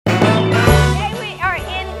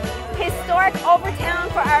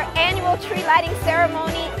tree lighting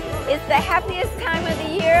ceremony. It's the happiest time of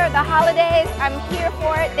the year, the holidays. I'm here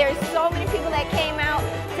for it. There's so many people that came out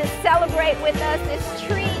to celebrate with us. This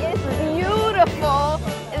tree is beautiful.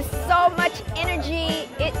 There's so much energy.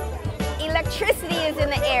 Electricity is in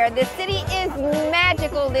the air. The city is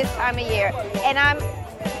magical this time of year, and I'm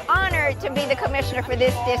honored to be the commissioner for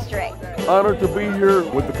this district. Honored to be here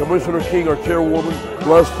with the Commissioner King, our chairwoman.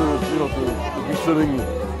 Blessed to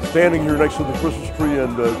be standing here next to the Christmas tree,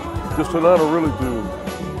 and just an honor really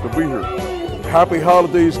to be here. Happy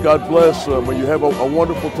holidays. God bless. May you have a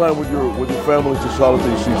wonderful time with your families this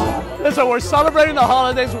holiday season. Listen, we're celebrating the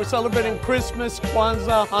holidays. We're celebrating Christmas,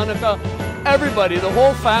 Kwanzaa, Hanukkah. Everybody, the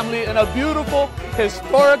whole family, in a beautiful,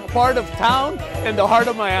 historic part of town in the heart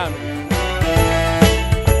of Miami.